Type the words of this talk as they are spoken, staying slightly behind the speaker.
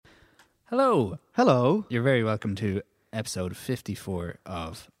Hello. Hello. You're very welcome to episode 54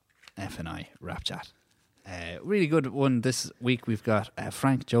 of F&I Rap Chat. Really good one this week. We've got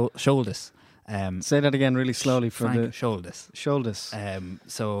Frank Shouldice. Say that again really slowly for Frank Shouldice. Shouldice.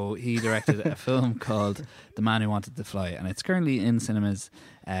 So he directed a film called The Man Who Wanted to Fly, and it's currently in cinemas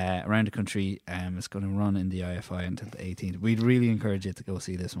around the country. It's going to run in the IFI until the 18th. We'd really encourage you to go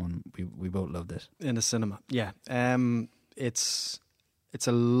see this one. We both loved it. In the cinema, yeah. It's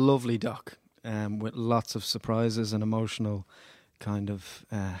a lovely doc with lots of surprises and emotional kind of,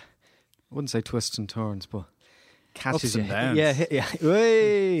 I wouldn't say twists and turns, but catches Ups and you. downs. Yeah.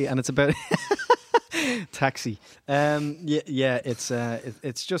 Way! And it's about Taxi.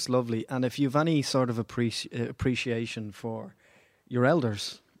 It's just lovely. And if you've any sort of appreciation for your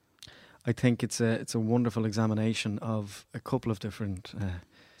elders, I think it's a wonderful examination of a couple of different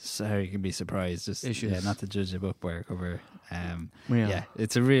So you can be surprised. Just issues. Yeah, not to judge a book by a cover. Yeah.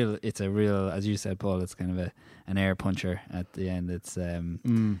 It's a real, as you said, Paul. It's kind of an air puncher at the end. It's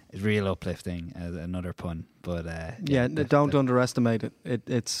real uplifting. Another pun, but don't underestimate it.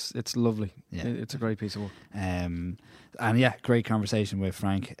 It's lovely. Yeah. It's a great piece of work. And yeah, great conversation with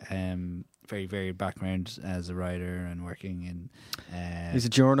Frank. Very varied background as a writer and working in he's a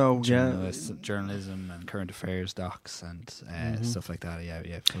journo, journalism and current affairs docs and stuff like that.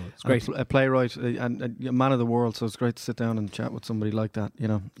 Yeah. So it's great. great. A playwright and a man of the world. So it's great to sit down and chat with somebody like that. You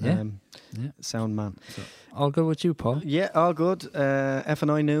know, sound man. So, all good with you, Paul? Yeah, all good.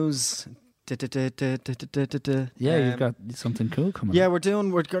 F&I news. Yeah, you've got something cool coming. Yeah, we're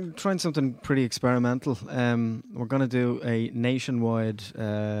trying something pretty experimental. We're going to do a nationwide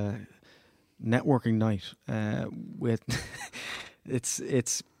networking night with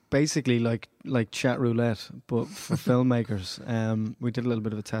it's basically like chat roulette but for filmmakers. We did a little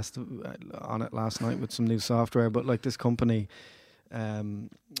bit of a test on it last night with some new software, but like this company, we'll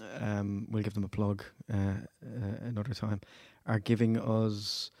give them a plug another time, are giving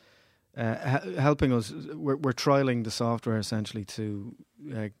us helping us. We're trialing the software essentially to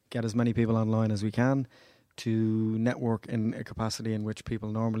get as many people online as we can to network in a capacity in which people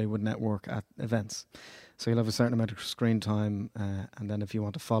normally would network at events. So you'll have a certain amount of screen time, and then if you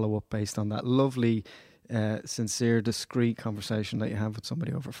want to follow up based on that lovely, sincere, discreet conversation that you have with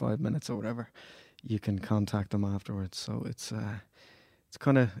somebody over 5 minutes or whatever, you can contact them afterwards. So it's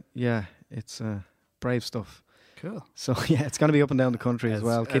kind of, it's brave stuff. Cool. So yeah, it's going to be up and down the country as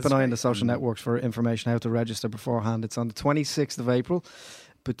well. Keep an eye on the social great. networks for information how to register beforehand. It's on the 26th of April.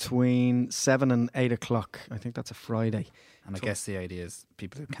 Between 7 and 8 o'clock. I think that's a Friday. And I guess the idea is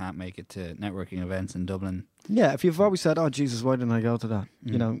people who can't make it to networking events in Dublin. Yeah, if you've always said, "Oh Jesus, why didn't I go to that?"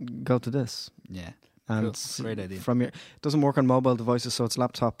 You know, go to this. Yeah, and cool. Great idea. It doesn't work on mobile devices, so it's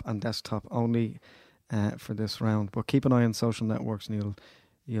laptop and desktop only for this round. But keep an eye on social networks, and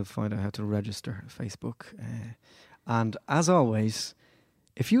you'll find out how to register. Facebook, and as always,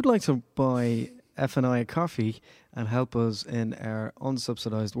 if you'd like to buy F&I a coffee and help us in our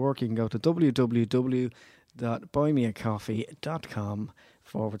unsubsidised work, you can go to www.buymeacoffee.com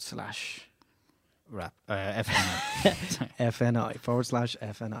 /rap FNI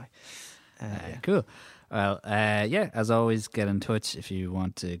FNI Cool. Well, as always, get in touch if you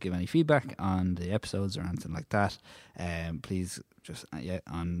want to give any feedback on the episodes or anything like that. Please just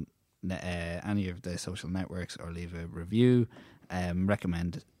on any of the social networks or leave a review.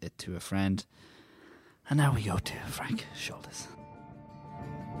 Recommend it to a friend. And now we go to Frank Shouldice.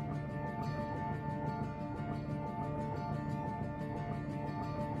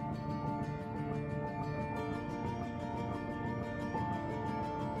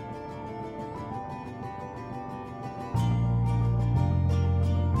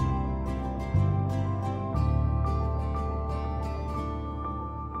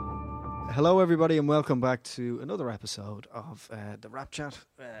 Hello everybody and welcome back to another episode of the Rap Chat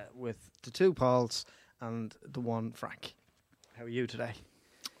with the two Pauls and the one Frank. How are you today?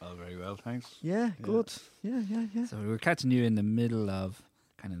 Oh, very well, thanks. Yeah, good. Yeah. So we were catching you in the middle of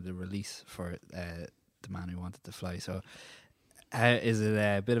kind of the release for The Man Who Wanted to Fly. So is it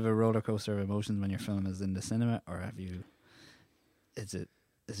a bit of a roller coaster of emotions when your film is in the cinema, or is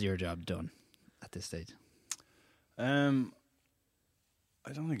your job done at this stage?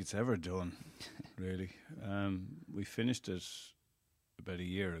 I don't think it's ever done, really. We finished it about a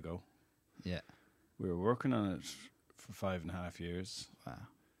year ago. Yeah. We were working on it for 5.5 years. Wow.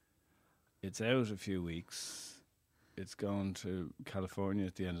 It's out a few weeks. It's going to California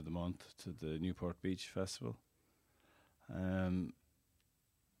at the end of the month to the Newport Beach Festival.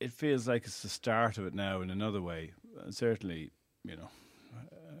 It feels like it's the start of it now in another way. Certainly,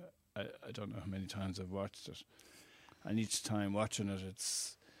 I don't know how many times I've watched it. And each time watching it,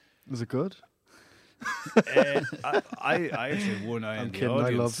 Was it good? I actually have one eye I'm in the kidding.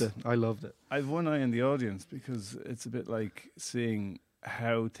 audience. I loved it. I have one eye in the audience because it's a bit like seeing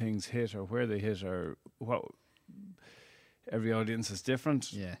how things hit or where they hit or what. Every audience is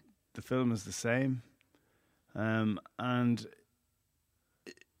different. Yeah. The film is the same, and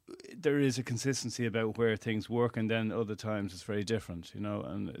there is a consistency about where things work, and then other times it's very different,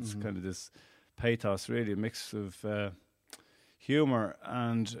 and it's kind of this pathos, really, a mix of humour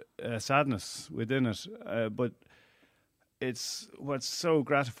and sadness within it. But it's what's so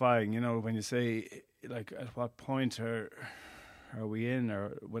gratifying, when you say, like, at what point are we in,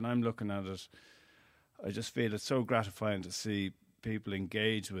 or when I'm looking at it, I just feel it's so gratifying to see people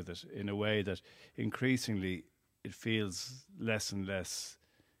engage with it in a way that increasingly it feels less and less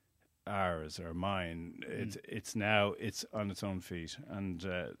ours or mine. It's now on its own feet, and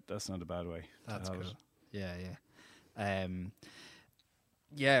that's not a bad way. That's cool. Yeah.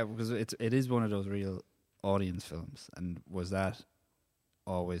 Yeah, because it is one of those real audience films. And was that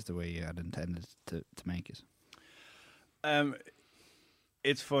always the way you had intended to make it?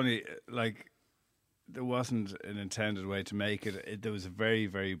 It's funny, like, there wasn't an intended way to make it. There was a very,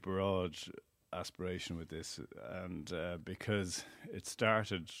 very broad aspiration with this, and because it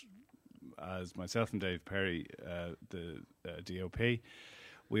started as myself and Dave Perry, the DOP,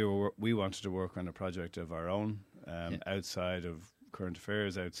 we wanted to work on a project of our own, outside of current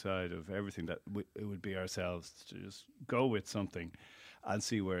affairs, outside of everything, that it would be ourselves, to just go with something and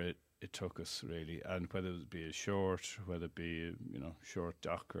see where it took us, really, and whether it would be a short, whether it be a short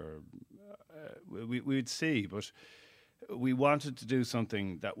doc, or we'd see, but we wanted to do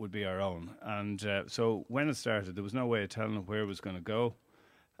something that would be our own. And so when it started, there was no way of telling where it was going to go,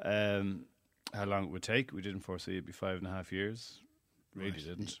 how long it would take. We didn't foresee it'd be 5.5 years. Really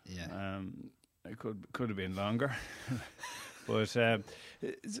didn't. Yeah. It could have been longer. But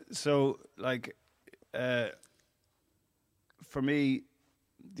so, like, for me,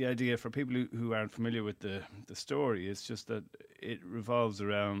 the idea, for people who aren't familiar with the story, is just that it revolves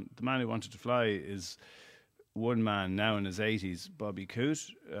around the man who wanted to fly is one man now in his 80s, Bobby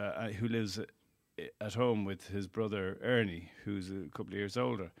Coote, who lives at home with his brother Ernie, who's a couple of years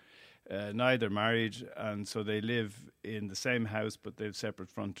older. Neither married, and so they live in the same house, but they have separate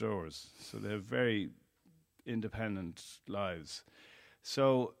front doors. So they have very independent lives.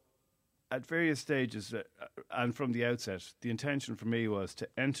 So at various stages, and from the outset, the intention for me was to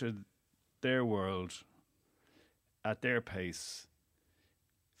enter their world at their pace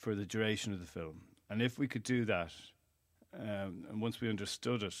for the duration of the film. And if we could do that, and once we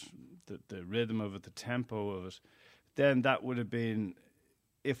understood it, the rhythm of it, the tempo of it, then that would have been,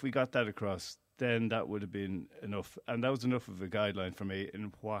 if we got that across, then that would have been enough. And that was enough of a guideline for me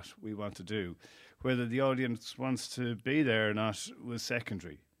in what we want to do. Whether the audience wants to be there or not was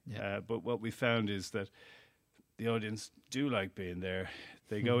secondary. Yeah. But what we found is that the audience do like being there.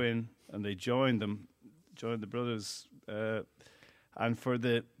 They go in and they join the brothers, and for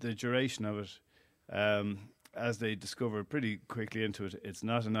the duration of it, as they discover pretty quickly into it, it's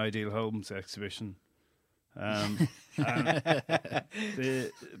not an Ideal Homes exhibition. But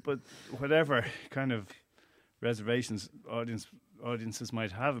whatever kind of reservations audiences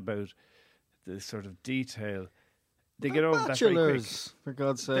might have about the sort of detail, they get over that very quick. For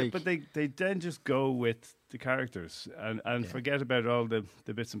God's sake. But they then just go with the characters and forget about all the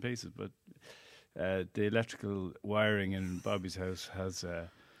bits and pieces. But the electrical wiring in Bobby's house has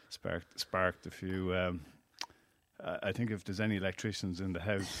sparked a few. I think if there's any electricians in the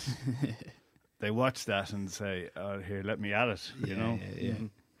house, they watch that and say, "Oh, here, let me at it." Yeah. Mm-hmm.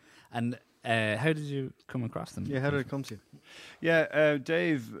 And how did you come across them? Yeah, how did it come to you? Yeah,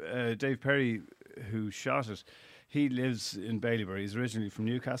 Dave Perry, who shot it, he lives in Baileybury. He's originally from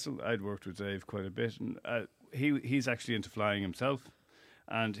Newcastle. I'd worked with Dave quite a bit, and he's actually into flying himself.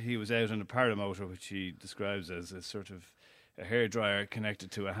 And he was out on a paramotor, which he describes as a sort of a hairdryer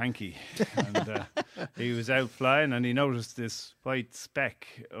connected to a hanky. And he was out flying, and he noticed this white speck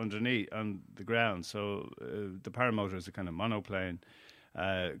underneath on the ground. So the paramotor is a kind of monoplane,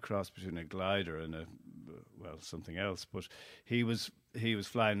 cross between a glider and something else. But he was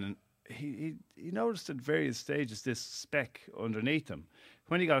flying, and he noticed at various stages this speck underneath him.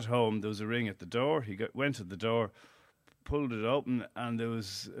 When he got home, there was a ring at the door. He went to the door, pulled it open, and there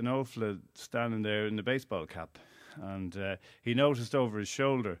was an old fella standing there in a baseball cap. And he noticed over his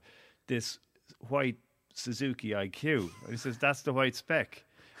shoulder this white Suzuki IQ. And he says, "That's the white speck."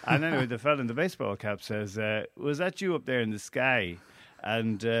 And anyway, the fella in the baseball cap says, "Was that you up there in the sky?"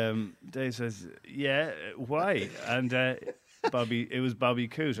 And Dave says, "Yeah, why?" And it was Bobby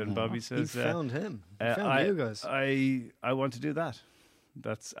Coote, and Bobby says, He found him. He found you guys. I want to do that."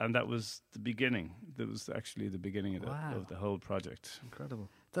 That was the beginning. That was actually the beginning of the whole project. Incredible.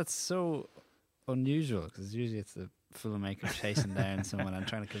 That's so unusual, because usually it's the filmmaker chasing down someone and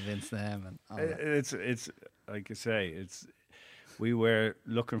trying to convince them and all that. It's like you say, we were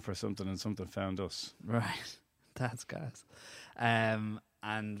looking for something and something found us. Right. That's gas. And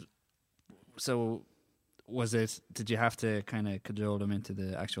so did you have to kind of cajole him into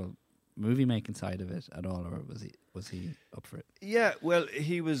the actual movie making side of it at all, or was he up for it? Yeah, well,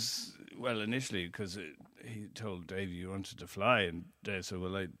 he was, initially, because he told Dave he wanted to fly, and Dave said,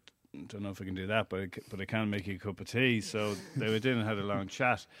 well, I don't know if I can do that, but I can make you a cup of tea. So they went in and had a long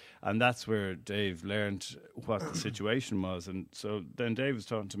chat, and that's where Dave learned what the situation was. And so then Dave was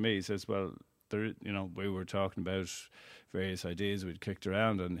talking to me. He says, well, we were talking about various ideas we'd kicked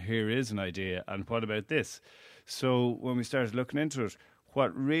around, and here is an idea, and what about this? So when we started looking into it,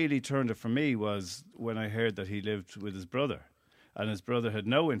 what really turned it for me was when I heard that he lived with his brother, and his brother had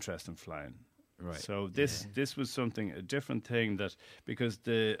no interest in flying. Right. So this was a different thing, that because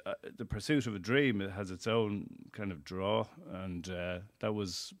the pursuit of a dream, it has its own kind of draw, and that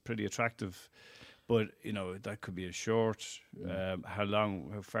was pretty attractive. But that could be a short. How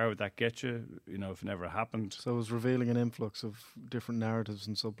far would that get you? If it never happened. So it was revealing an influx of different narratives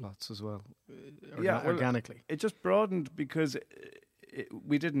and subplots as well. Organically. It just broadened, because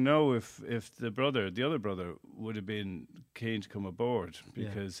we didn't know if the other brother would have been keen to come aboard,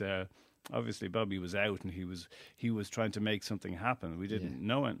 because obviously Bobby was out and he was trying to make something happen. We didn't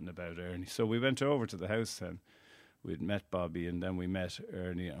know anything about Ernie, so we went over to the house then. We'd met Bobby, and then we met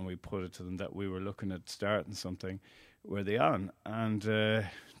Ernie, and we put it to them that we were looking at starting something. Were they on? And to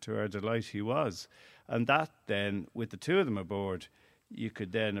our delight, he was. And that then, with the two of them aboard, you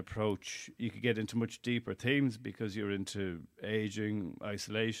could then get into much deeper themes, because you're into aging,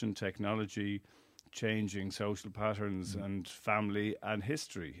 isolation, technology, changing social patterns, and family and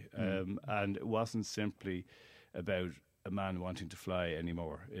history. And it wasn't simply about a man wanting to fly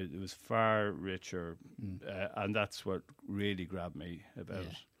anymore. It was far richer, and that's what really grabbed me about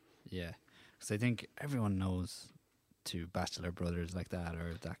it. Yeah, because I think everyone knows two bachelor brothers like that,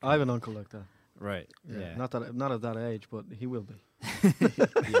 or that. I have an uncle like that. Right. Yeah. Not at that age, but he will be.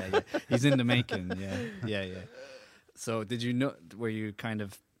 yeah. He's in the making. Yeah. So, did you know? Were you kind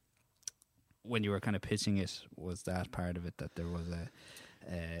of, when you were kind of pitching it, was that part of it, that there was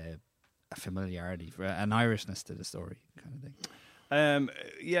a familiarity, for an Irishness to the story, kind of thing?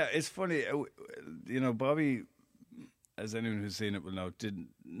 It's funny. Bobby, as anyone who's seen it will know, did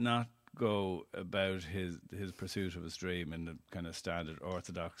not go about his pursuit of his dream in the kind of standard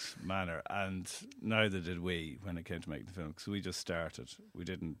orthodox manner, and neither did we when it came to making the film, because we just started. We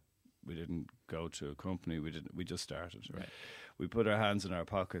didn't go to a company. We just started. Right. We put our hands in our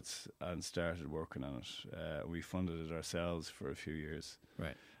pockets and started working on it. We funded it ourselves for a few years.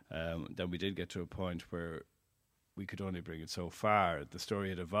 Right. Then we did get to a point where we could only bring it so far. The story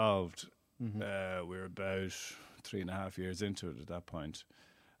had evolved. We were about 3.5 years into it at that point.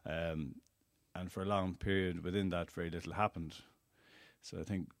 And for a long period within that, very little happened. So I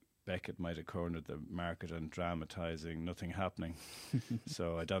think Beckett might have cornered the market on dramatising nothing happening.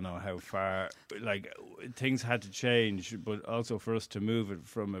 So I don't know how far, things had to change, but also for us to move it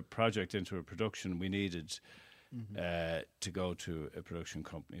from a project into a production, we needed to go to a production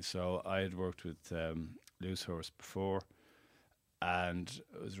company. So I had worked with Loose Horse before, and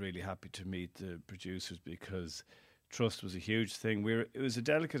I was really happy to meet the producers, because trust was a huge thing. It was a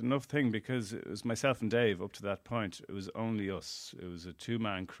delicate enough thing, because it was myself and Dave up to that point. It was only us. It was a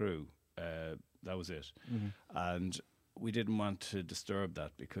 2-man crew. That was it. And we didn't want to disturb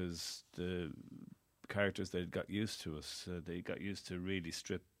that, because the characters, they'd got used to us. They got used to really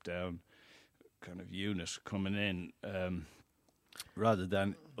stripped down kind of unit coming in, rather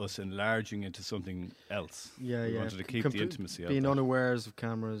than us enlarging into something else. We wanted to keep the intimacy being out unawares of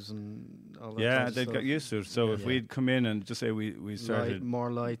cameras and all that. Yeah, they'd got used to it. So if we'd come in and just say we started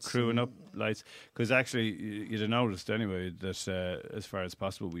more lights, crewing up lights, because actually you'd have noticed anyway that as far as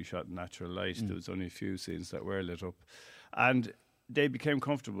possible we shot natural light. There was only a few scenes that were lit up, and they became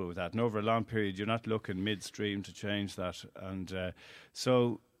comfortable with that. And over a long period, you're not looking midstream to change that. And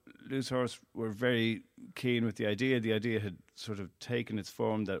so Loose Horse were very keen with the idea. The idea had sort of taken its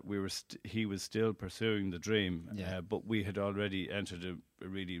form that he was still pursuing the dream, but we had already entered a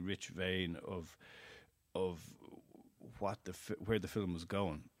really rich vein of where the film was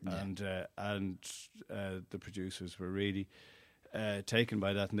going, and the producers were really taken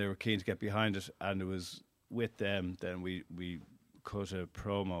by that, and they were keen to get behind it. And it was with them then we cut a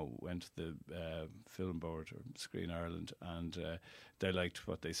promo, went to the film board, or Screen Ireland, and they liked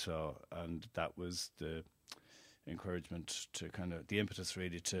what they saw, and that was encouragement to kind of the impetus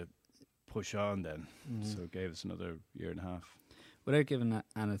really to push on then. So it gave us another year and a half. Without giving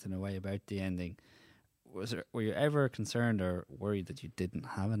anything away about the ending, were you ever concerned or worried that you didn't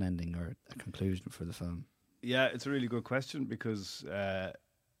have an ending or a conclusion for the film? Yeah, it's a really good question because, a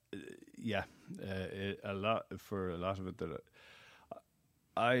lot of it that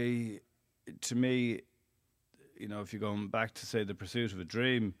to me, you know, if you're going back to say The Pursuit of a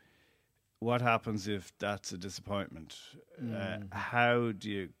Dream, what happens if that's a disappointment? How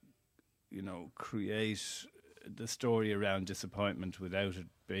do you know, create the story around disappointment without it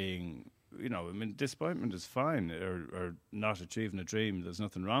being, you know, I mean, disappointment is fine, or not achieving a dream. There's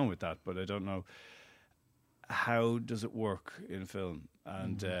nothing wrong with that, but I don't know how does it work in film,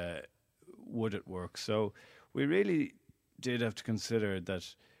 and would it work? So we really did have to consider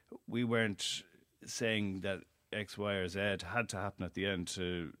that we weren't saying that X, Y, or Z had to happen at the end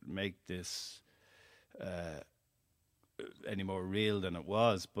to make this any more real than it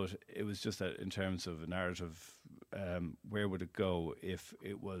was, but it was just that in terms of a narrative, where would it go if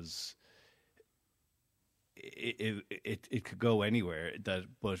it was? It could go anywhere.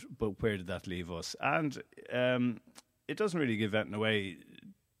 But where did that leave us? And it doesn't really give anything away,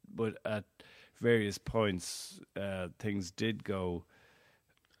 but at various points, things did go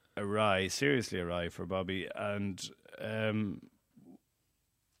awry, seriously awry for Bobby, and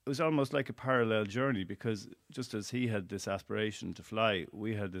it was almost like a parallel journey, because just as he had this aspiration to fly,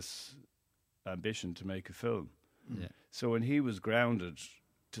 we had this ambition to make a film. Yeah. So when he was grounded,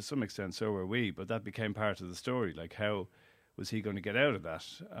 to some extent, so were we, but that became part of the story. Like, how was he going to get out of that,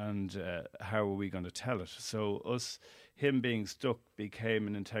 and how were we going to tell it? So him being stuck became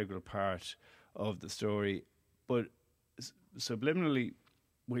an integral part of the story, but subliminally,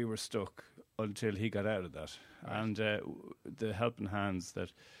 we were stuck until he got out of that. Right. And the helping hands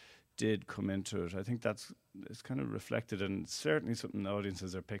that did come into it, I think it's kind of reflected, and certainly something the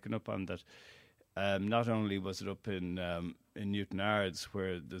audiences are picking up on, that not only was it up in Newton Ards,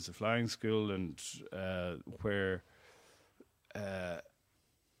 where there's a flying school, and where the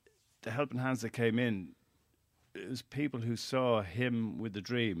helping hands that came in, it was people who saw him with the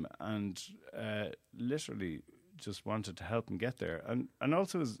dream and literally just wanted to help him get there, and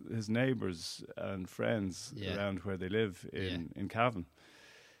also his neighbours and friends around where they live in Cavan.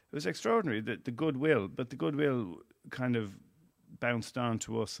 It was extraordinary, the goodwill, but the goodwill kind of bounced on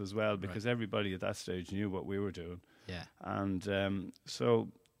to us as well, because everybody at that stage knew what we were doing. Yeah. And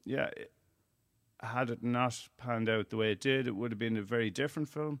had it not panned out the way it did, it would have been a very different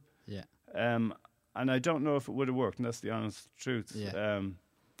film. Yeah. And I don't know if it would have worked, and that's the honest truth. Yeah.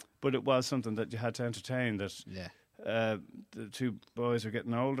 But it was something that you had to entertain, that the two boys are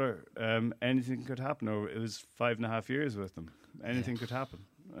getting older. Anything could happen. Or it was 5.5 years with them. Anything could happen.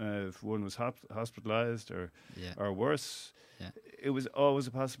 If one was hospitalised or worse, it was always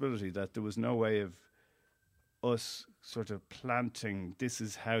a possibility that there was no way of us sort of planting, this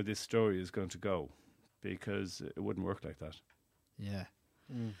is how this story is going to go, because it wouldn't work like that. Yeah.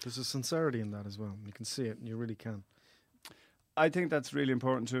 There's a sincerity in that as well. You can see it, and you really can. I think that's really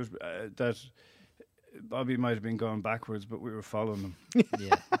important too, that Bobby might have been going backwards, but we were following him.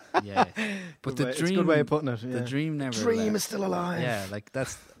 Yeah. But the dream, it's a good way of putting it. Yeah. The dream never. The dream left. is still alive. Yeah, like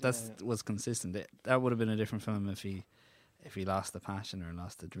that was consistent. That would have been a different film if he lost the passion or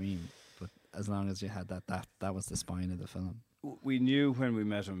lost the dream. But as long as you had that was the spine of the film. We knew when we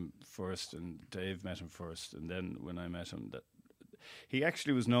met him first, and Dave met him first, and then when I met him, that he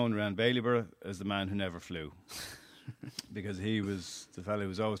actually was known around Baileyborough as the man who never flew. Because he was the fellow who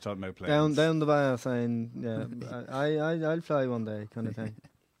was always talking about planes. Down the bayou saying, I'll fly one day, kind of thing.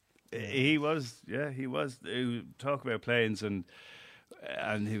 He was. He would talk about planes, and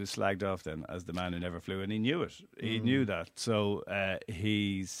he was slagged off then as the man who never flew, and he knew it. He knew that. So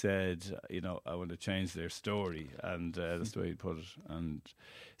he said, I want to change their story, and that's the way he put it. And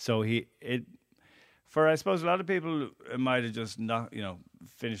so for I suppose a lot of people, it might have just not,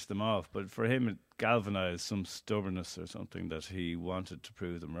 finished them off, but for him it galvanised some stubbornness or something, that he wanted to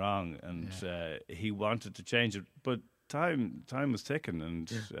prove them wrong, and he wanted to change it. But time was ticking, and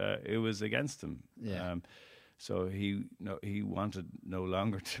it was against him. Yeah. So he wanted no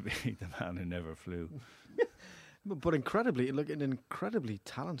longer to be the man who never flew. But incredibly, an incredibly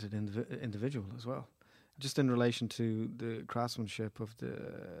talented individual as well. Just in relation to the craftsmanship of the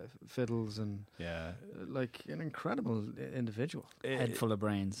fiddles, and like an incredible individual. Head full of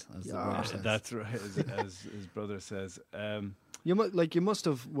brains, as the brother says. That's right, as his brother says. You must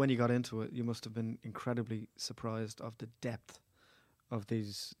have, when you got into it, you must have been incredibly surprised of the depth of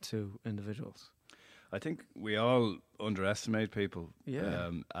these two individuals. I think we all underestimate people. Yeah.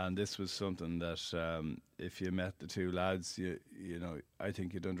 And this was something that if you met the two lads, you know, I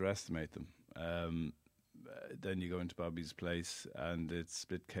think you'd underestimate them. Then you go into Bobby's place and it's a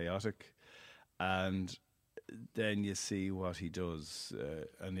bit chaotic, and then you see what he does,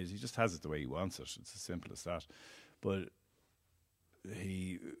 and he just has it the way he wants it. It's as simple as that. But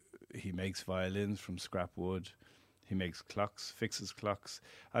he makes violins from scrap wood. He makes clocks, fixes clocks,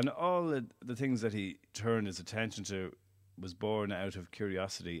 and all the things that he turned his attention to was born out of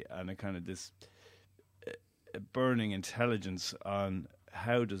curiosity and a kind of this a burning intelligence on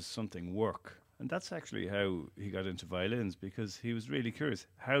how does something work. And that's actually how he got into violins, because he was really curious.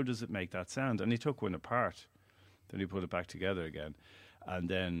 How does it make that sound? And he took one apart. Then he put it back together again. And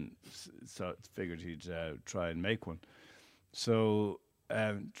then figured he'd try and make one. So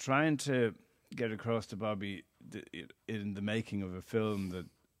trying to get across to Bobby in the making of a film that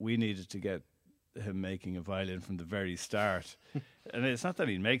we needed to get him making a violin from the very start. And it's not that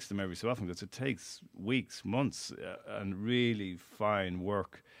he makes them every so often, because it takes weeks, months, and really fine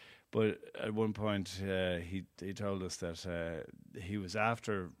work. But at one point, he told us that he was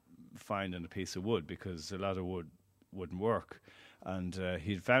after finding a piece of wood, because a lot of wood wouldn't work. And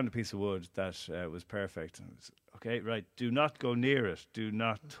he'd found a piece of wood that was perfect. And it was, okay, right, do not go near it. Do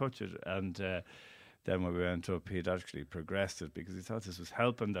not touch it. And then when we went up, he'd actually progressed it, because he thought this was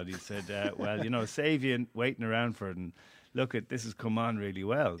helping, that he said, well, you know, save you waiting around for it. And look, this has come on really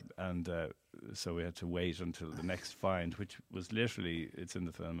well. And so we had to wait until the next find, which was literally, it's in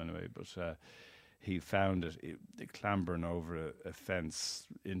the film anyway, but he found it clambering over a fence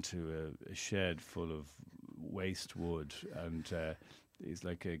into a shed full of waste wood, and he's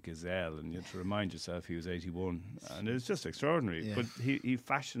like a gazelle, and you have to remind yourself he was 81, and it's just extraordinary. Yeah. But he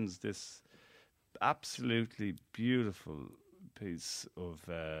fashions this absolutely beautiful piece of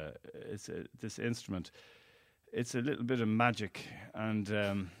this instrument. It's a little bit of magic,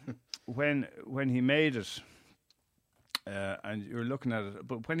 and when he made it, and you're looking at it,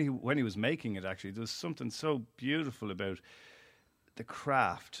 but when he was making it, actually, there was something so beautiful about the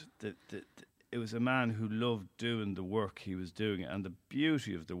craft. That it was a man who loved doing the work he was doing, and the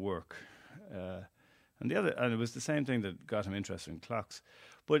beauty of the work. And it was the same thing that got him interested in clocks.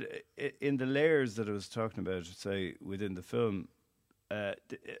 But in the layers that I was talking about, say within the film,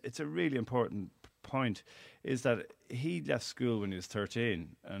 it's a really important point, is that he left school when he was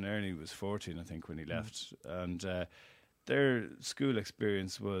 13, and Ernie was 14, I think, when he left. And their school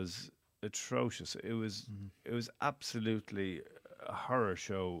experience was atrocious. It was absolutely a horror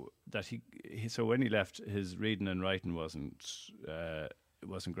show. That so when he left, his reading and writing wasn't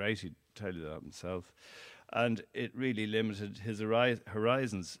great. He'd tell you that himself, and it really limited his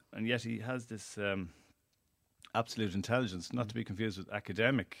horizons. And yet he has this absolute intelligence, not to be confused with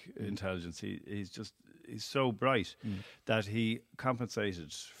academic intelligence. He's so bright that he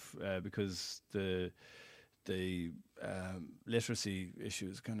compensated because the literacy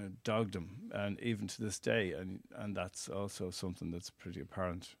issues kind of dogged him, and even to this day, and that's also something that's pretty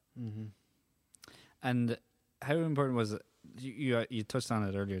apparent. Mm-hmm. And how important was it? You touched on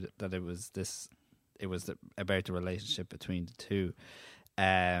it earlier that it was about the relationship between the two,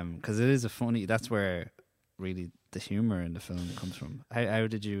 because it is that's where really the humor in the film comes from. How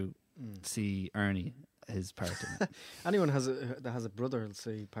did you see Ernie, his part in it? Anyone that has a brother will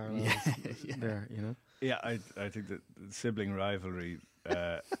see parallels there, you know. Yeah, I think that the sibling rivalry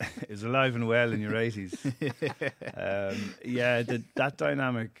is alive and well in your 80s. That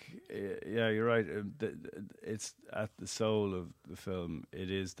dynamic. Yeah, you're right. It's at the soul of the film. It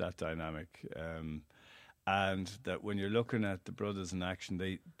is that dynamic, and that when you're looking at the brothers in action,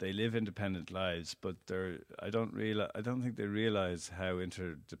 they live independent lives, but I don't think they realize how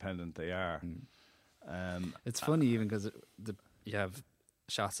interdependent they are. It's funny even because you have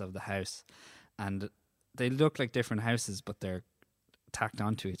shots of the house, and they look like different houses, but they're tacked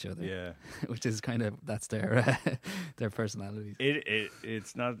onto each other. Yeah, which is kind of that's their personalities.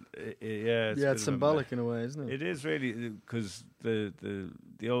 It's not. It's symbolic in a way, isn't it? It is really, because the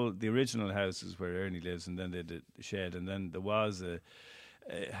original house is where Ernie lives, and then they did the shed, and then there was a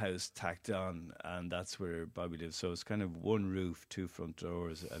house tacked on, and that's where Bobby lives. So it's kind of one roof, two front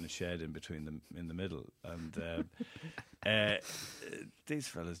doors, and a shed in between them in the middle. And these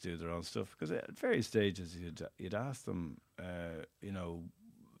fellas do their own stuff, because at various stages you'd ask them, you know,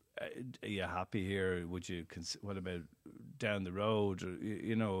 are you happy here? Would you what about down the road? Or,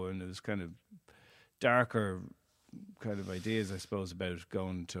 you know, and it was kind of darker kind of ideas, I suppose, about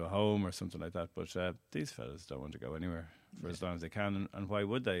going to a home or something like that. But these fellas don't want to go anywhere for as long as they can, and why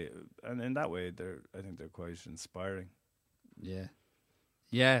would they? And in that way, I think they're quite inspiring. Yeah,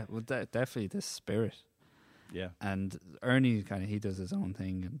 Yeah, well, definitely the spirit. Yeah, And Ernie he does his own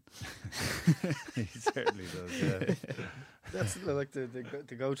thing, and he certainly does. Yeah. That's like the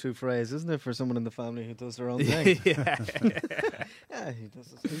go-to phrase, isn't it, for someone in the family who does their own thing? yeah. Yeah,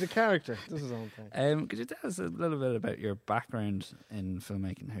 he's a character. Does his own thing. Could you tell us a little bit about your background in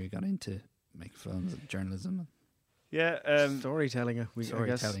filmmaking, how you got into making films and journalism? Yeah, Storytelling. I guess.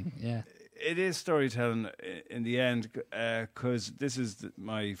 Storytelling, yeah. it is storytelling in the end, because this is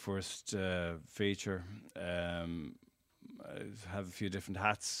my first feature. I have a few different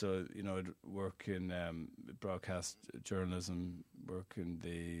hats, so I'd work in broadcast journalism, work in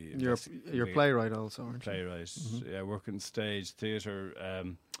the You're a playwright also, aren't you? playwright. Mm-hmm. Yeah, work in stage,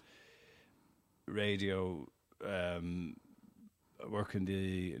 theatre, radio. I work in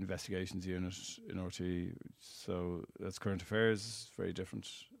the investigations unit in RT, so that's current affairs, very different.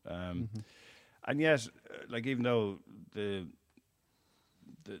 And yet, even though they're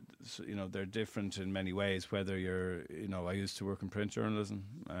different in many ways. Whether you're, I used to work in print journalism.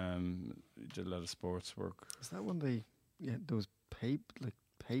 Did a lot of sports work. Is that when there was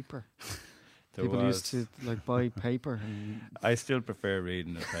paper? There People was. used to buy paper. And I still prefer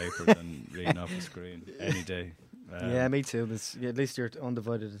reading a paper than reading off a screen any day. Yeah, me too. At least your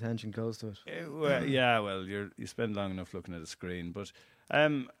undivided attention goes to it. Well, you spend long enough looking at a screen, but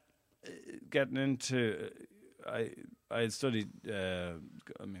getting into. I had studied,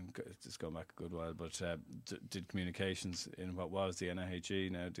 just going back a good while, but did communications in what was the NIHE,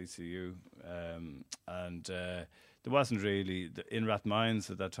 now DCU, and there wasn't really, in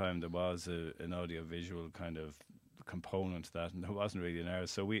Rathmines at that time, there was an audio-visual kind of component to that, and there wasn't really an hour.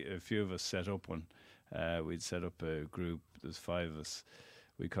 So a few of us set up one. We'd set up a group, there's 5 of us.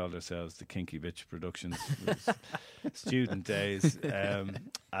 We called ourselves the Kinky Bitch Productions. It was student days, and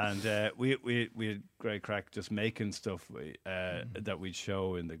we had great crack just making stuff that we'd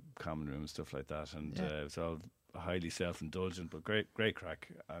show in the common room and stuff like that, and it was all highly self-indulgent, but great crack.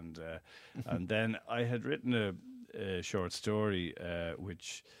 And and then I had written a short story,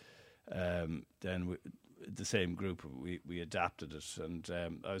 which then the same group we adapted it, and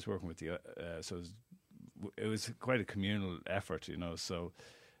I was working with so it was quite a communal effort, so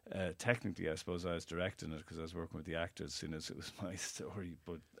technically I suppose I was directing it because I was working with the actors, soon as it was my story,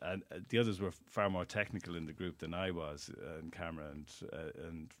 but the others were far more technical in the group than I was in camera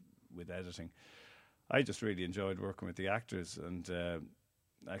and with editing. I just really enjoyed working with the actors, and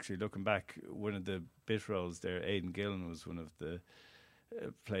actually looking back, one of the bit roles there, Aidan Gillen was one of the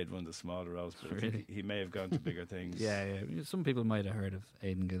played one of the smaller roles, but really? I think he may have gone to bigger things. Yeah. Some people might have heard of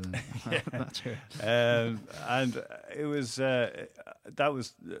Aidan Gillen. I'm not sure. And it was that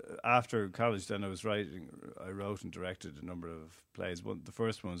was after college. Then I wrote and directed a number of plays. The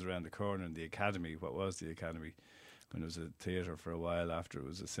first one was around the corner in the Academy. What was the Academy when it was a theatre for a while after it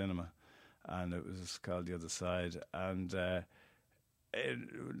was a cinema, and it was called The Other Side. And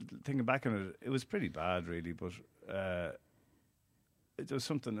thinking back on it, it was pretty bad, really, but. It was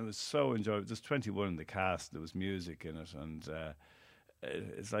something that was so enjoyable. There's 21 in the cast. There was music in it, and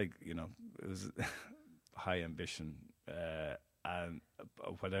it's like it was high ambition and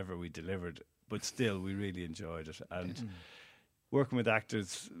whatever we delivered, but still we really enjoyed it. And working with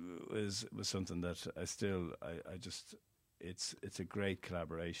actors was something that I just it's a great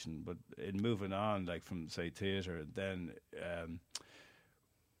collaboration. But in moving on, like from say theatre, then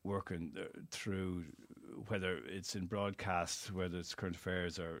working through. Whether it's in broadcast, whether it's current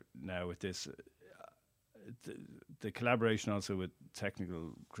affairs, or now with this, the collaboration also with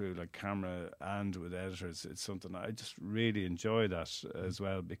technical crew like camera and with editors, it's something I just really enjoy that as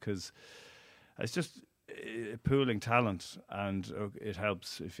well, because it's just pooling talent, and it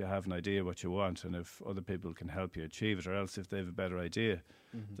helps if you have an idea what you want, and if other people can help you achieve it, or else if they have a better idea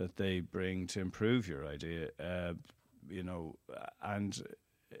that they bring to improve your idea, and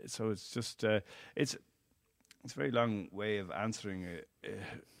so it's just it's a very long way of answering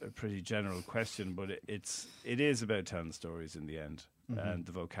a pretty general question, but it is about telling stories in the end, and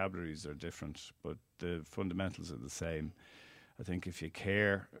the vocabularies are different, but the fundamentals are the same. I think if you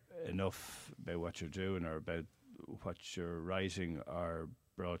care enough about what you're doing, or about what you're writing or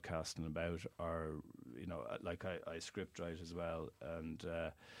broadcasting about, or like I script write as well, and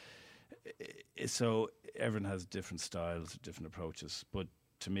so everyone has different styles, different approaches, but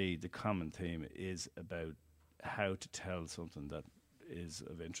to me the common theme is about how to tell something that is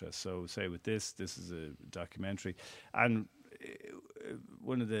of interest. So say with this is a documentary, and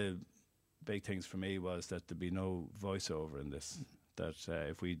one of the big things for me was that there'd be no voiceover in this, that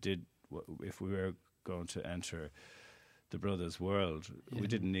if we were going to enter the brothers' world. Yeah. We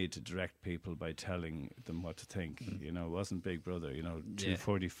didn't need to direct people by telling them what to think. You know, it wasn't Big Brother. You know, Yeah.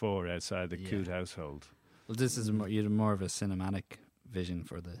 244 outside the Yeah. Coote household. Well, this is you had more of a cinematic vision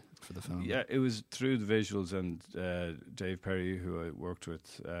for the film. Yeah, it was through the visuals, and Dave Perry, who I worked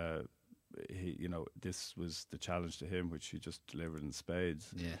with, he, you know, this was the challenge to him, which he just delivered in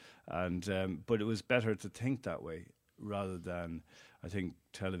spades. Yeah. And but it was better to think that way rather than, I think,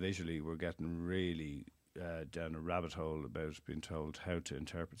 televisually we're getting really down a rabbit hole about being told how to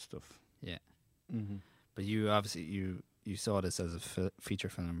interpret stuff. Yeah. Mm-hmm. But you obviously you saw this as a feature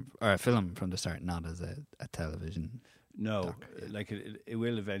film or a film from the start, not as a television. No, doc, yeah. like it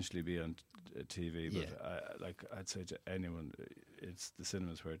will eventually be on TV, but Yeah. like I'd say to anyone, it's the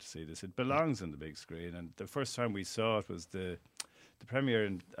cinemas where to see this. It belongs on the big screen, and the first time we saw it was the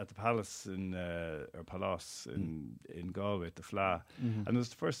premiere at the Palace or Palace in Galway at the Fla, Mm-hmm. and it was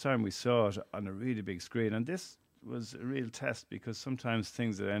the first time we saw it on a really big screen. And this was a real test, because sometimes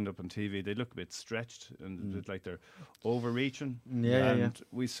things that end up on TV, they look a bit stretched and a bit like they're overreaching. And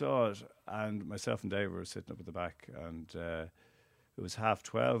we saw it, and myself and Dave were sitting up at the back, and it was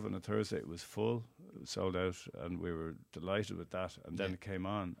 12:30 on a Thursday. It was full, it was sold out, and we were delighted with that. And then it came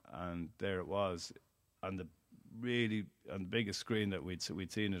on, and there it was on the biggest screen that we'd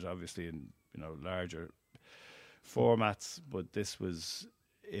seen it, obviously in, you know, larger formats. But this was,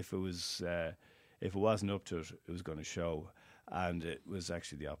 if it wasn't up to it, it was going to show, and it was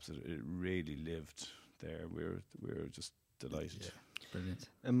actually the opposite. It really lived there. We were just delighted. Yeah. Brilliant.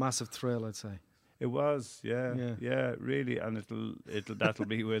 A massive thrill, I'd say. It was, yeah, really, and that'll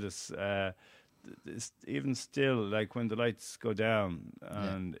be with us. Even still, like when the lights go down,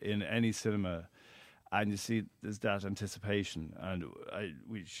 and in any cinema, and you see there's that anticipation, and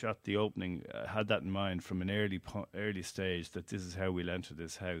we shot the opening, had that in mind from an early stage, that this is how we'll enter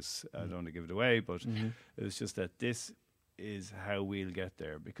this house. I don't want to give it away, but it was just that this is how we'll get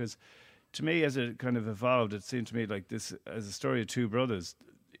there. Because to me, as it kind of evolved, it seemed to me like this as a story of two brothers.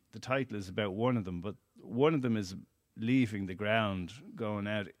 The title is about one of them, but one of them is leaving the ground, going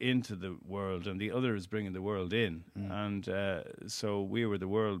out into the world, and the other is bringing the world in. And so we were the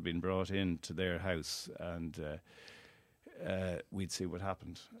world being brought into their house, and we'd see what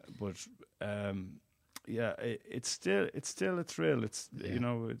happened. But it's still a thrill. You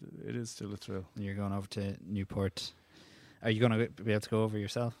know, it is still a thrill. You're going over to Newport. Are you going to be able to go over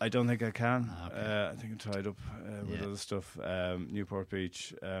yourself? I don't think I can. Okay. I think I'm tied up with other stuff. Newport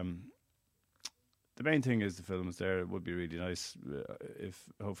Beach. The main thing is the film is there. It would be really nice if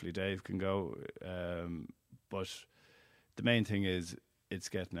hopefully Dave can go. But the main thing is it's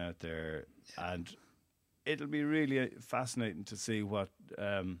getting out there, and it'll be really fascinating to see what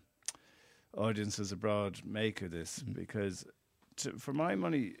audiences abroad make of this, because for my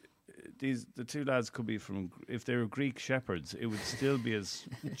money, the two lads could be from, if they were Greek shepherds, it would still be as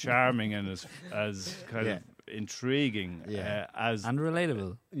charming and as kind of intriguing as and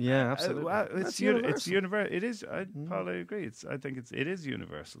relatable. Yeah, absolutely. Well, It's it's universal. It is. Paul, I agree. I think it is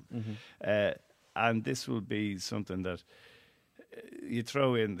universal, and this will be something that you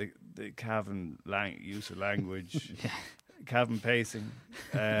throw in the Cavan use of language. Cavan pacing,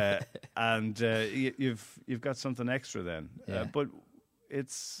 and you've got something extra then. But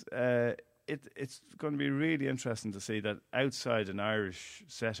it's going to be really interesting to see that outside an Irish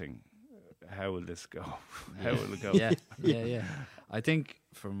setting. How will this go? How will it go? Yeah. I think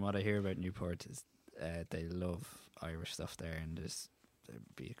from what I hear about Newport is they love Irish stuff there, and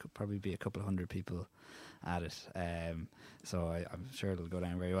could probably be a couple of hundred people at it. So I'm sure it'll go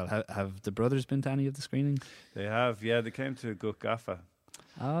down very well. Have the brothers been to any of the screenings? They have, yeah. They came to Guffa.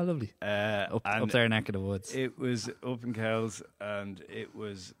 Oh, lovely. Up their neck of the woods. It was up in Kells, and it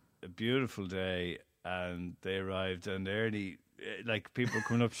was a beautiful day, and they arrived, and early, like people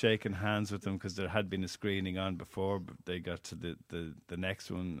coming up shaking hands with them because there had been a screening on before, but they got to the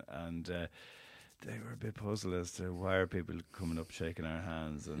next one, and they were a bit puzzled as to why are people coming up shaking our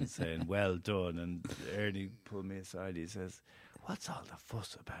hands and saying well done. And Ernie pulled me aside. He says, "What's all the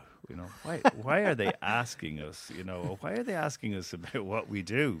fuss about? You know, why are they asking us? You know, why are they asking us about what we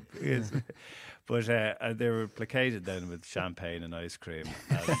do?" But they were placated then with champagne and ice cream.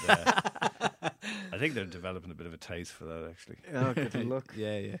 And, I think they're developing a bit of a taste for that, actually. Oh, good luck.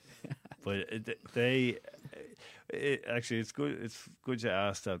 Yeah. But actually, it's good. It's good you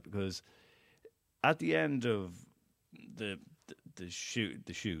asked that, because at the end of the shoot,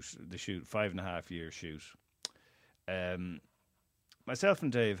 5.5 year shoot, myself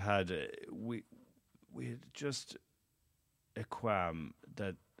and Dave had we had just a qualm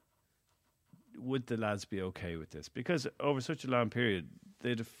that would the lads be okay with this, because over such a long period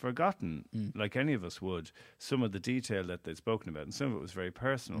they'd have forgotten, like any of us would, some of the detail that they'd spoken about, and some of it was very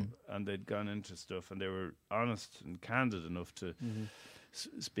personal, and they'd gone into stuff, and they were honest and candid enough to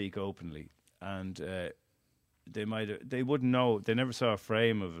speak openly, and they wouldn't know. They never saw a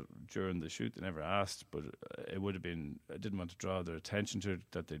frame of it during the shoot. They never asked, but it would have been. I didn't want to draw their attention to it,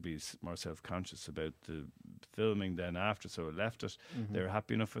 that they'd be more self-conscious about the filming then after, so I left it. They were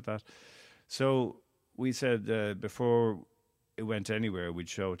happy enough with that. So we said before it went anywhere, we'd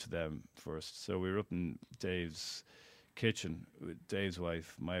show it to them first. So we were up in Dave's kitchen with Dave's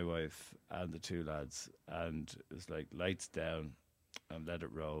wife, my wife, and the two lads, and it was like lights down and let it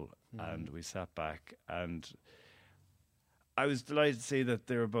roll. And we sat back, and I was delighted to see that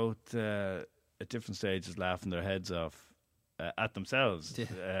they were both at different stages laughing their heads off at themselves,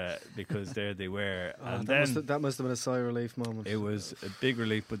 because there they were. And that must have been a sigh of relief moment. It was a big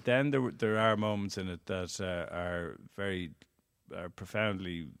relief, but then there are moments in it that are very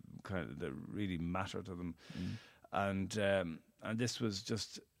profoundly that really matter to them, and this was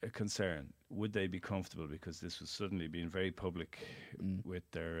just a concern. Would they be comfortable, because this was suddenly being very public with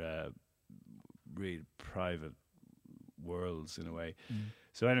their real private worlds in a way.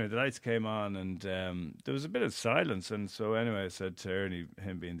 So anyway, the lights came on, and there was a bit of silence, and so anyway I said to Ernie,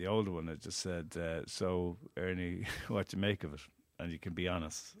 him being the older one, I just said, so Ernie, what do you make of it? And you can be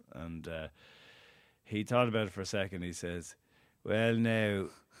honest. And he thought about it for a second. He says, well, now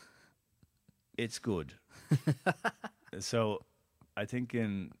it's good. So I think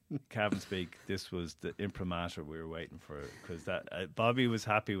in Cavan speak, this was the imprimatur we were waiting for, because that Bobby was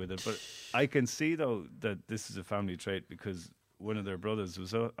happy with it. But I can see though that this is a family trait, because one of their brothers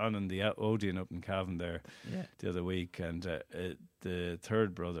was on in the Odeon up in Cavan there the other week, and the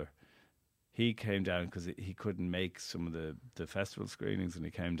third brother, he came down because he couldn't make some of the festival screenings, and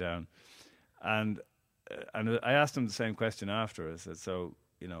he came down, and I asked him the same question after. I said, so,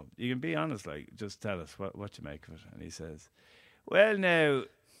 you know, you can be honest, like, just tell us what you make of it. And he says, well, now,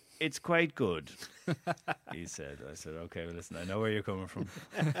 it's quite good, he said. I said, okay, well, listen, I know where you're coming from.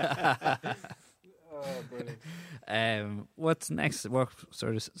 Oh, brilliant. What's next? What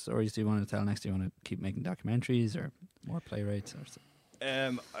sort of stories do you want to tell next? Do you want to keep making documentaries or more playwrights or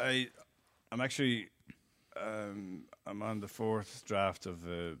something? I'm actually I'm on the fourth draft of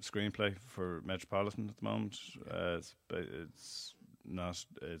a screenplay for Metropolitan at the moment.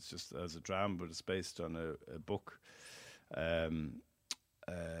 It's just as a drama, but it's based on a book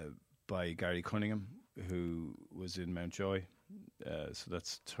by Gary Cunningham, who was in Mountjoy. So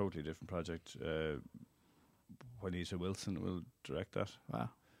that's a totally different project. Juanita Wilson will direct that. Wow,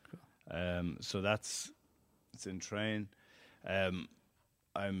 cool. So it's in train. And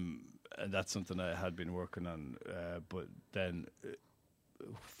that's something I had been working on, but then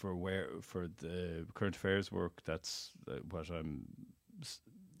for the current affairs work, that's what I'm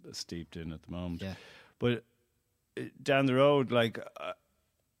steeped in at the moment. Yeah. But down the road, like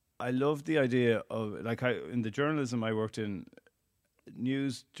I love the idea of, like, in the journalism I worked in,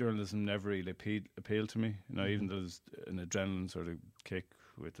 news journalism never really appealed to me. You know, even though there's an adrenaline sort of kick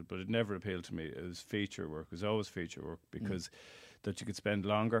with it, but it never appealed to me. It was feature work. It was always feature work, because that you could spend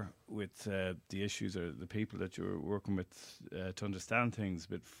longer with the issues or the people that you were working with to understand things a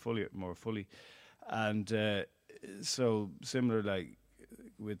bit more fully. And so similar, like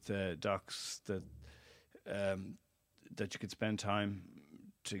with docs, that you could spend time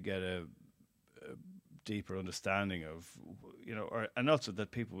to get a deeper understanding of, you know, and also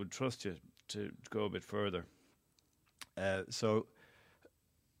that people would trust you to go a bit further. So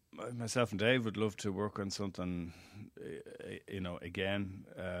myself and Dave would love to work on something, you know, again,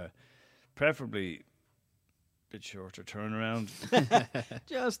 preferably a bit shorter turnaround.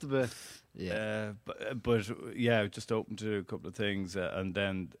 Just a bit. Yeah. But yeah, just open to a couple of things. And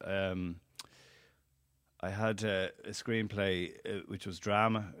then I had a screenplay which was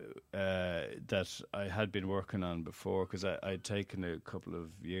drama that I had been working on before, because I'd taken a couple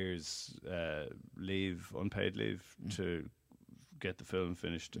of years unpaid leave to get the film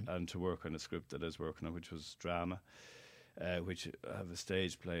finished and to work on a script that I was working on, which was drama, which I have a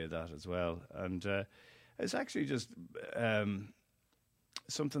stage play of that as well. And it's actually just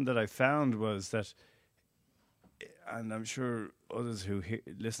something that I found was that, and I'm sure others who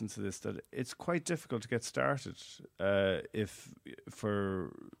listen to this, that it's quite difficult to get started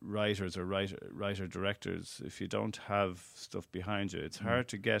for writers or writer directors, if you don't have stuff behind you. It's hard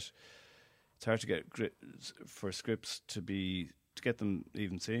to get for scripts to get them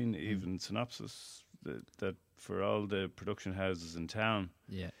even seen, even synopsis, that for all the production houses in town.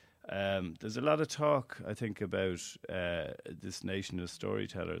 Yeah. There's a lot of talk, I think, about this nation of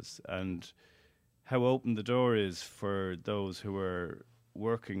storytellers and how open the door is for those who are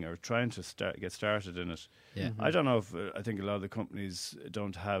working or trying to get started in it. Yeah. I don't know if I think a lot of the companies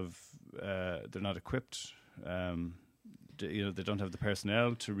don't have, they're not equipped. They don't have the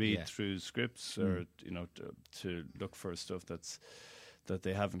personnel to read through scripts or to look for stuff that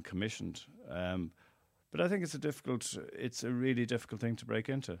they haven't commissioned. But I think it's a really difficult thing to break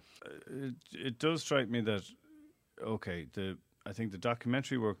into. It does strike me that I think the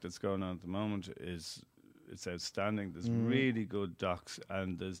documentary work that's going on at the moment it's outstanding. There's really good docs,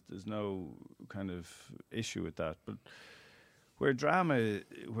 and there's no kind of issue with that. But where drama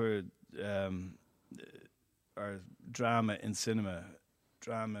in cinema,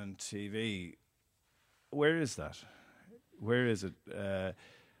 drama in TV, where is that? Where is it?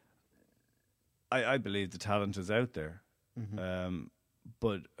 I believe the talent is out there,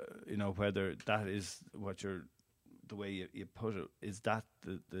 but whether that is the way you put it, is that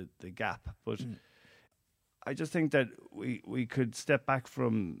the gap? But I just think that we could step back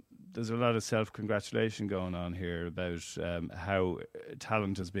from. There's a lot of self-congratulation going on here about how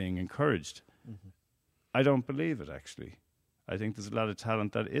talent is being encouraged. I don't believe it, actually. I think there's a lot of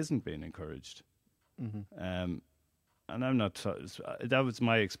talent that isn't being encouraged. And I'm not. That was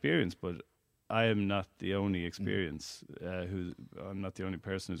my experience, but I am not the only experience. I'm not the only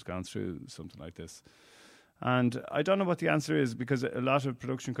person who's gone through something like this. And I don't know what the answer is, because a lot of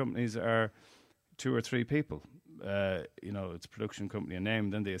production companies are 2 or 3 people. It's a production company and name,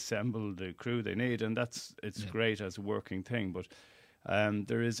 then they assemble the crew they need, and it's great as a working thing. But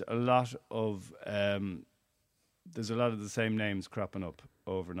there is a lot of the same names cropping up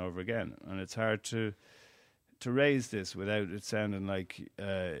over and over again, and it's hard to raise this without it sounding like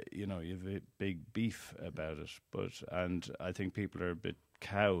you have a big beef about it. And I think people are a bit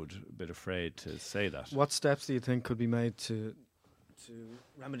cowed, a bit afraid to say that. What steps do you think could be made to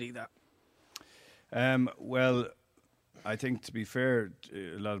remedy that? Well, I think, to be fair,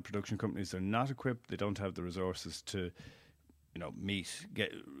 a lot of production companies are not equipped. They don't have the resources to,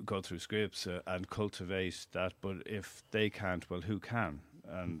 go through scripts and cultivate that. But if they can't, well, who can?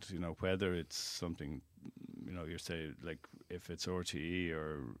 And whether it's something, you're saying, like if it's RTE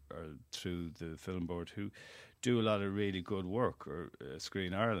or through the film board, who do a lot of really good work, or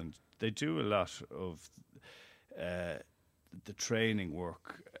Screen Ireland, they do a lot of the training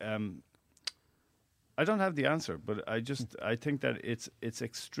work. I don't have the answer, but I think that it's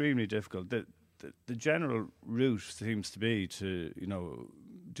extremely difficult. The general route seems to be to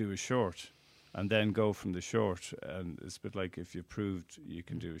do a short and then go from the short, and it's a bit like, if you proved you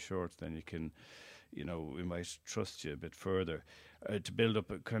can do a short, then you can, we might trust you a bit further, to build up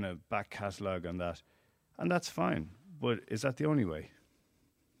a kind of back catalogue on that, and that's fine. But is that the only way?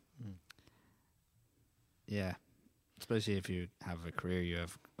 Yeah, especially if you have a career, you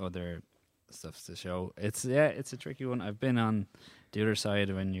have other stuff to show. It's a tricky one. I've been on the other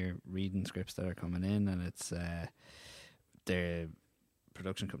side when you're reading scripts that are coming in, and it's the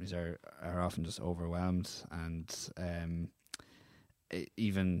production companies are often just overwhelmed, and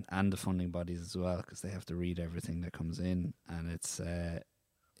even the funding bodies as well, because they have to read everything that comes in, and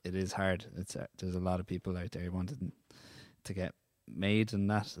it is hard. There's a lot of people out there wanting to get made, and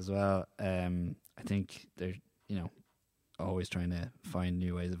that as well. I think they're always trying to find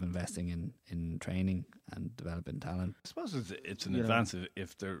new ways of investing in training and developing talent. I suppose it's an advance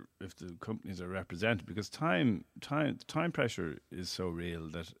if the companies are represented, because time pressure is so real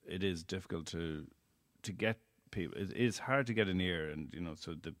that it is difficult to get people. It is hard to get an ear, and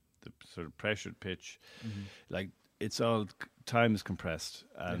so the sort of pressured pitch, like, it's all time is compressed,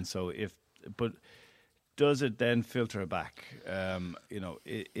 and so but does it then filter back?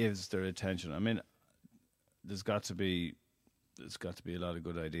 Is there attention? I mean, there's got to be a lot of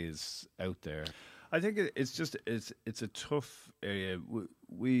good ideas out there. I think it's a tough area.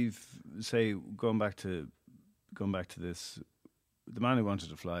 We've going back to this. The Man Who Wanted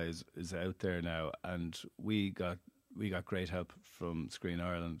to Fly is out there now, and we got great help from Screen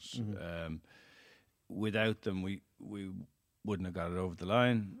Ireland. Without them, we wouldn't have got it over the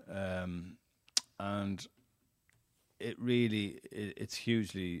line, and it's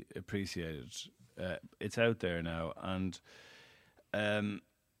hugely appreciated. It's out there now, and it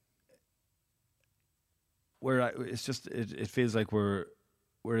feels like we're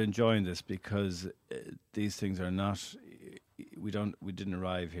enjoying this, because these things are not. We didn't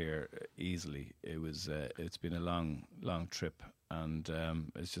arrive here easily. It's been a long we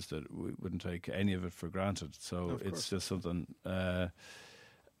it's just that we wouldn't take any of it for granted. So it's just something.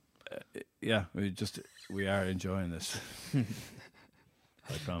 We are enjoying this.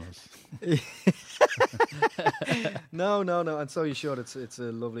 I promise. No, and so you should. It's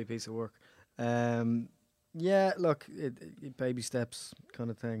a lovely piece of work. Yeah, look, baby steps kind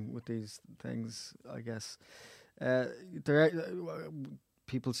of thing with these things, I guess.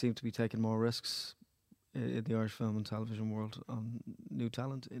 People seem to be taking more risks in the Irish film and television world on new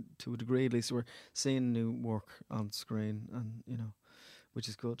talent, to a degree at least. We're seeing new work on screen, and which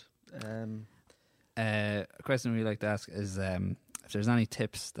is good. A question we like to ask is if there's any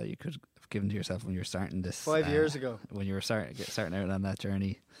tips that you could have given to yourself when you were starting this 5 years ago, when you were starting out on that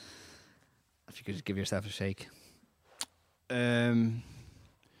journey. If you could give yourself a shake.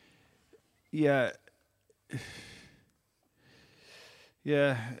 Yeah.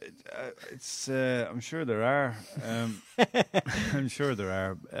 Yeah, it's. I'm sure there are. I'm sure there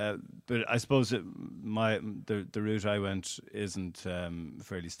are. But I suppose the route I went isn't a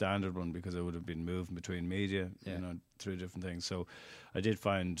fairly standard one, because I would have been moving between media, through different things. So I did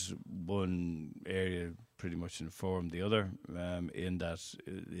find one area pretty much informed the other. In that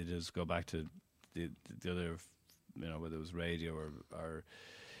it is go back to the other, whether it was radio or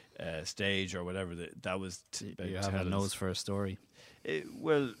stage or whatever. That was you have a nose for a story.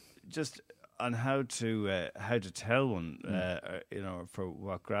 Well, just on how to tell one, for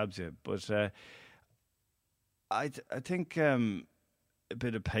what grabs you. But I think a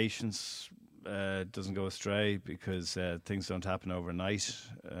bit of patience doesn't go astray, because things don't happen overnight,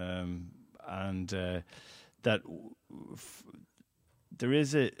 and that there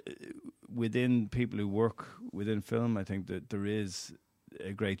is within people who work within film, I think that there is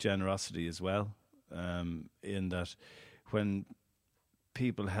a great generosity as well, in that when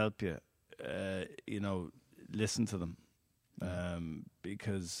people help you, listen to them,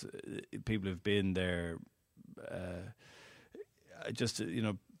 because people have been there.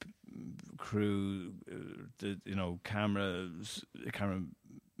 Crew, camera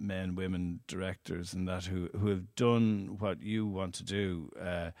men, women, directors, and that who have done what you want to do.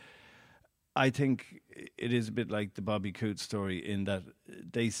 I think it is a bit like the Bobby Coote story, in that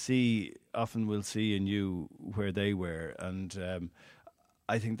they often will see in you where they were, and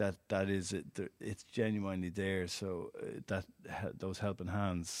I think that is it. It's genuinely there. So that those helping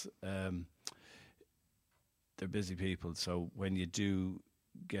hands, they're busy people. So when you do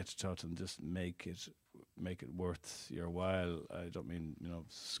get to talk to them, just make it worth your while. I don't mean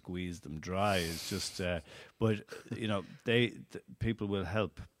squeeze them dry. It's just, but people will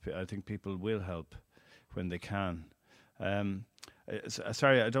help. I think people will help when they can.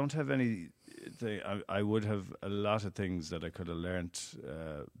 Sorry, I don't have any. I would have a lot of things that I could have learnt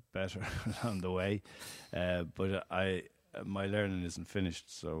better on the way, but my learning isn't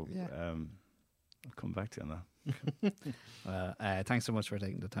finished. So I'll come back to you on that. Thanks so much for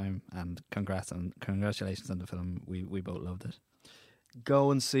taking the time, and congratulations on the film. We both loved it.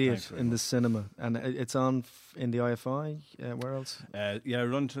 Go and see it in the cinema, and it's on in the IFI. Where else?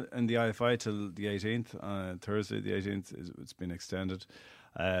 Run in the IFI till the 18th. Thursday the 18th. It's been extended.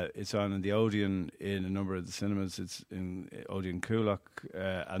 It's on in the Odeon in a number of the cinemas. It's in Odeon Coolock,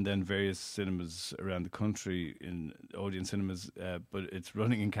 and then various cinemas around the country in Odeon cinemas. But it's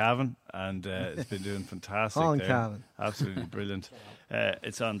running in Cavan, and it's been doing fantastic. On Cavan, absolutely brilliant.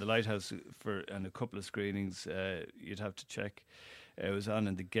 It's on the Lighthouse and a couple of screenings. You'd have to check. It was on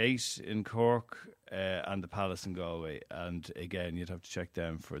in the Gate in Cork and the Palace in Galway, and again you'd have to check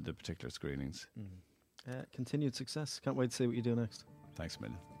them for the particular screenings. Continued success. Can't wait to see what you do next. Thanks a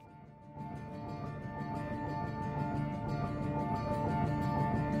million.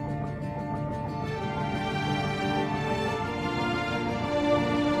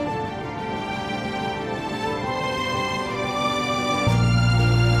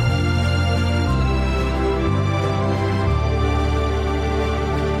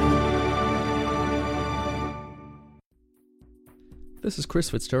 This is Chris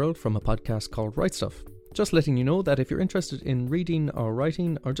Fitzgerald from a podcast called Right Stuff. Just letting you know that if you're interested in reading or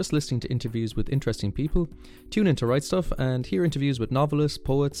writing, or just listening to interviews with interesting people, tune into Right Stuff and hear interviews with novelists,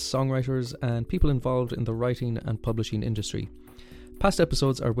 poets, songwriters, and people involved in the writing and publishing industry. Past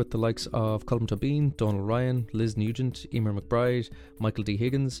episodes are with the likes of Colm Tobin, Donald Ryan, Liz Nugent, Emer McBride, Michael D.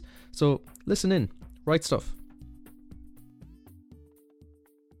 Higgins. So listen in. Right Stuff.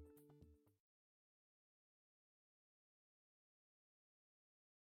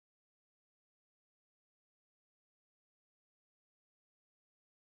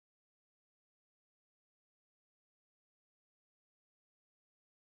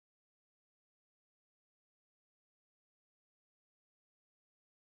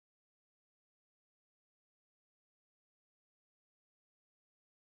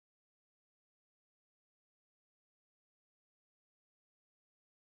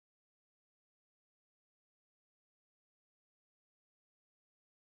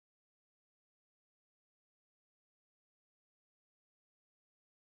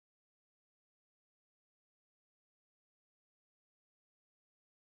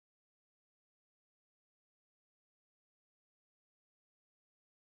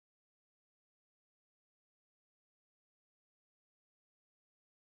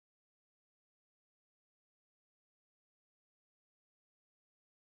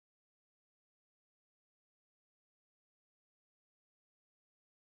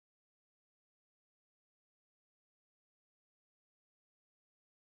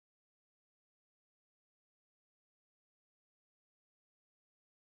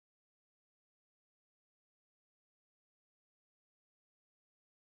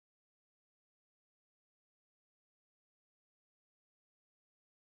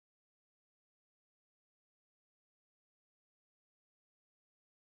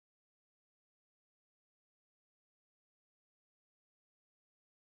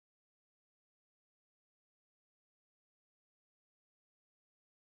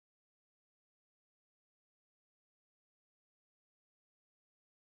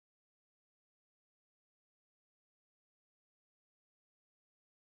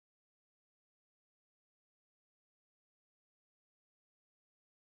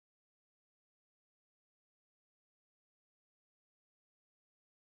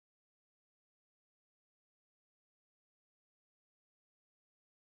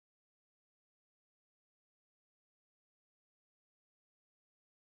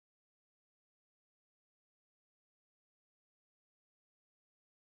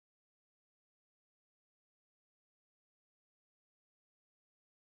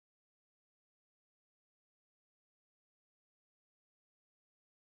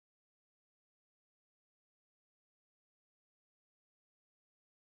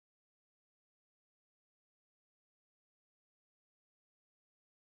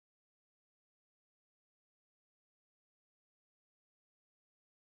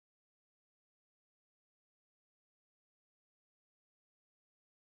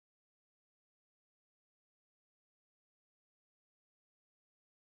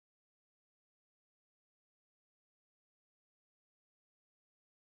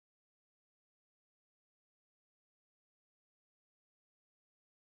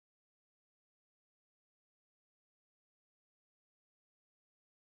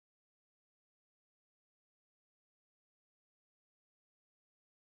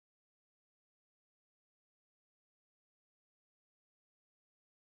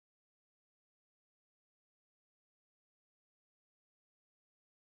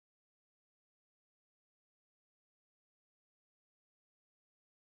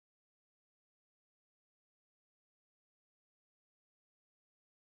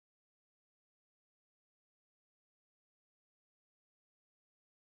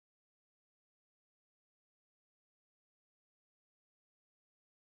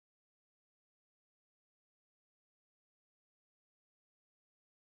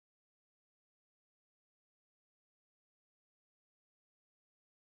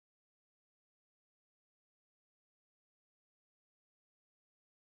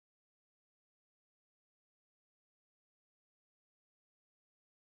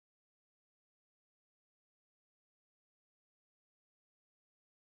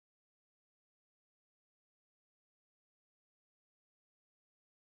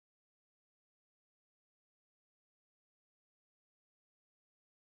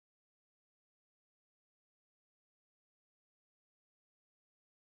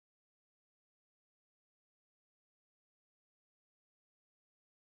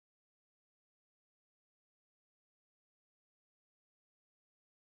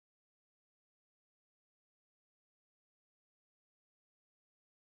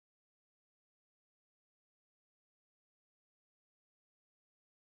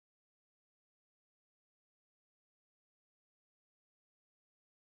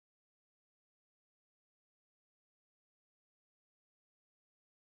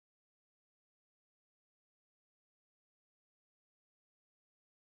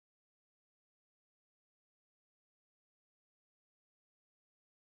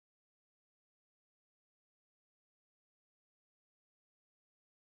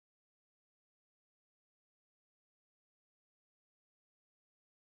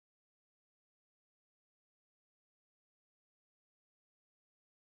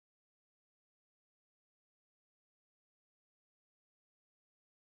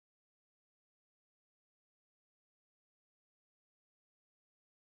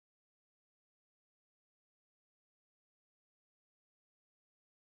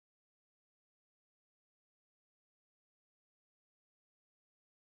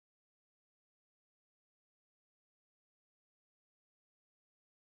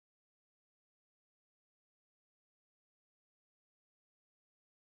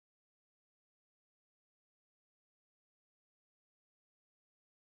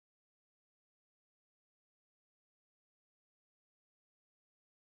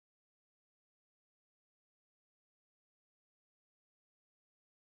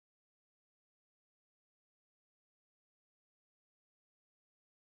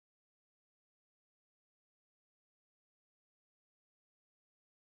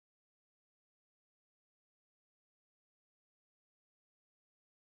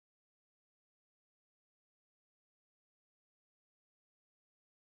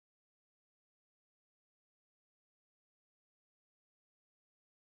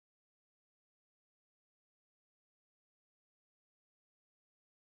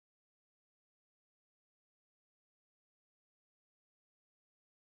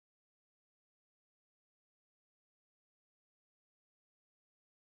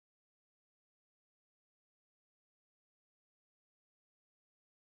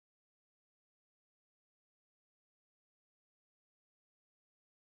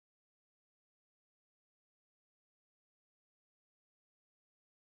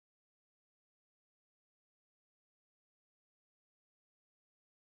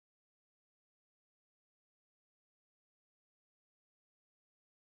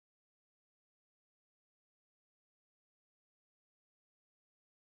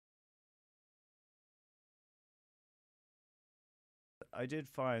 I did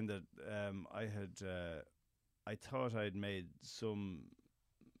find that I thought I'd made some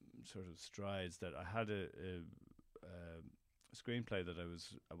sort of strides, that I had a screenplay that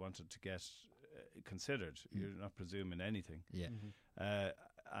I wanted to get considered. You're not presuming anything. Yeah.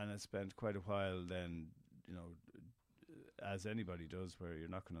 And I spent quite a while then, as anybody does, where you're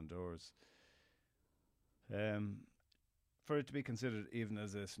knocking on doors. For it to be considered even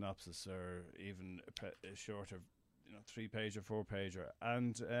as a synopsis or even a shorter, 3-pager, 4-pager.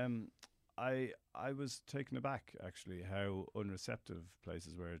 And I was taken aback, actually, how unreceptive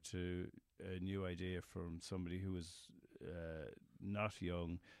places were to a new idea from somebody who was not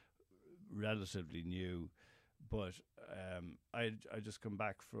young, relatively new. But I just come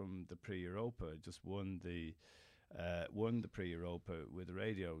back from the Pre-Europa. I just won the Pre-Europa with a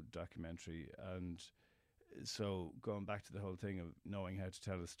radio documentary, and so going back to the whole thing of knowing how to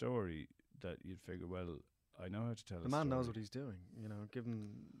tell a story, that you'd figure, well, I know how to tell a story. The man knows what he's doing, given,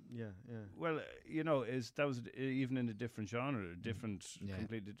 yeah. Well, that was even in a different genre,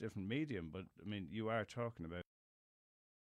 completely different medium. But I mean, you are talking about